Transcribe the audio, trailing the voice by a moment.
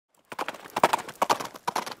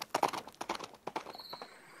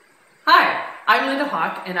I'm Linda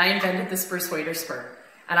Hauck, and I invented the Spursuader spur.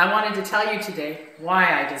 And I wanted to tell you today why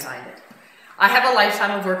I designed it. I have a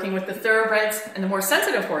lifetime of working with the thoroughbreds and the more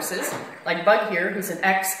sensitive horses, like Bug here, who's an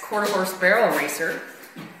ex-quarter horse barrel racer.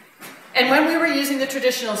 And when we were using the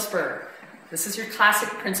traditional spur, this is your classic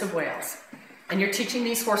Prince of Wales, and you're teaching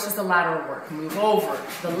these horses the lateral work, move over,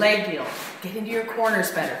 the leg heel, get into your corners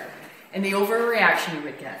better, and the overreaction you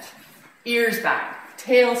would get. Ears back,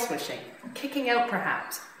 tail swishing, kicking out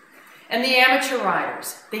perhaps. And the amateur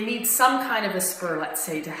riders, they need some kind of a spur, let's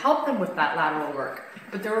say, to help them with that lateral work,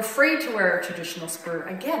 but they're afraid to wear a traditional spur,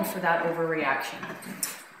 again, for that overreaction.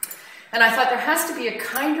 And I thought there has to be a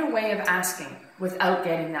kinder way of asking without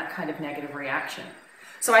getting that kind of negative reaction.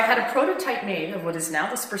 So I had a prototype made of what is now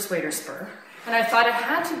the Spursuader spur, and I thought it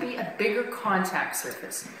had to be a bigger contact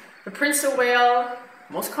surface. The Prince of Wales,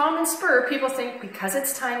 most common spur, people think because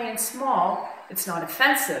it's tiny and small, it's not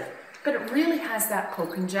offensive, but it really has that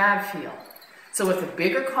poke and jab feel. So with a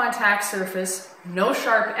bigger contact surface, no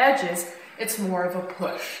sharp edges, it's more of a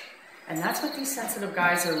push. And that's what these sensitive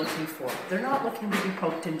guys are looking for. They're not looking to be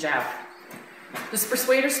poked and jabbed. The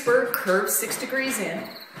Spursuader spur curves 6 degrees in,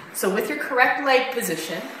 so with your correct leg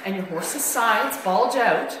position and your horse's sides bulge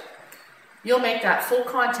out, you'll make that full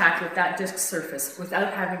contact with that disc surface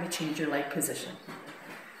without having to change your leg position.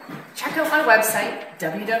 Check out my website,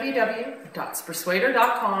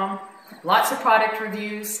 www.spursuader.com. Lots of product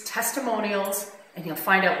reviews, testimonials, and you'll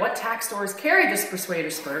find out what tack stores carry the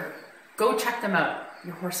Spursuader spur. Go check them out.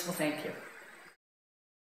 Your horse will thank you.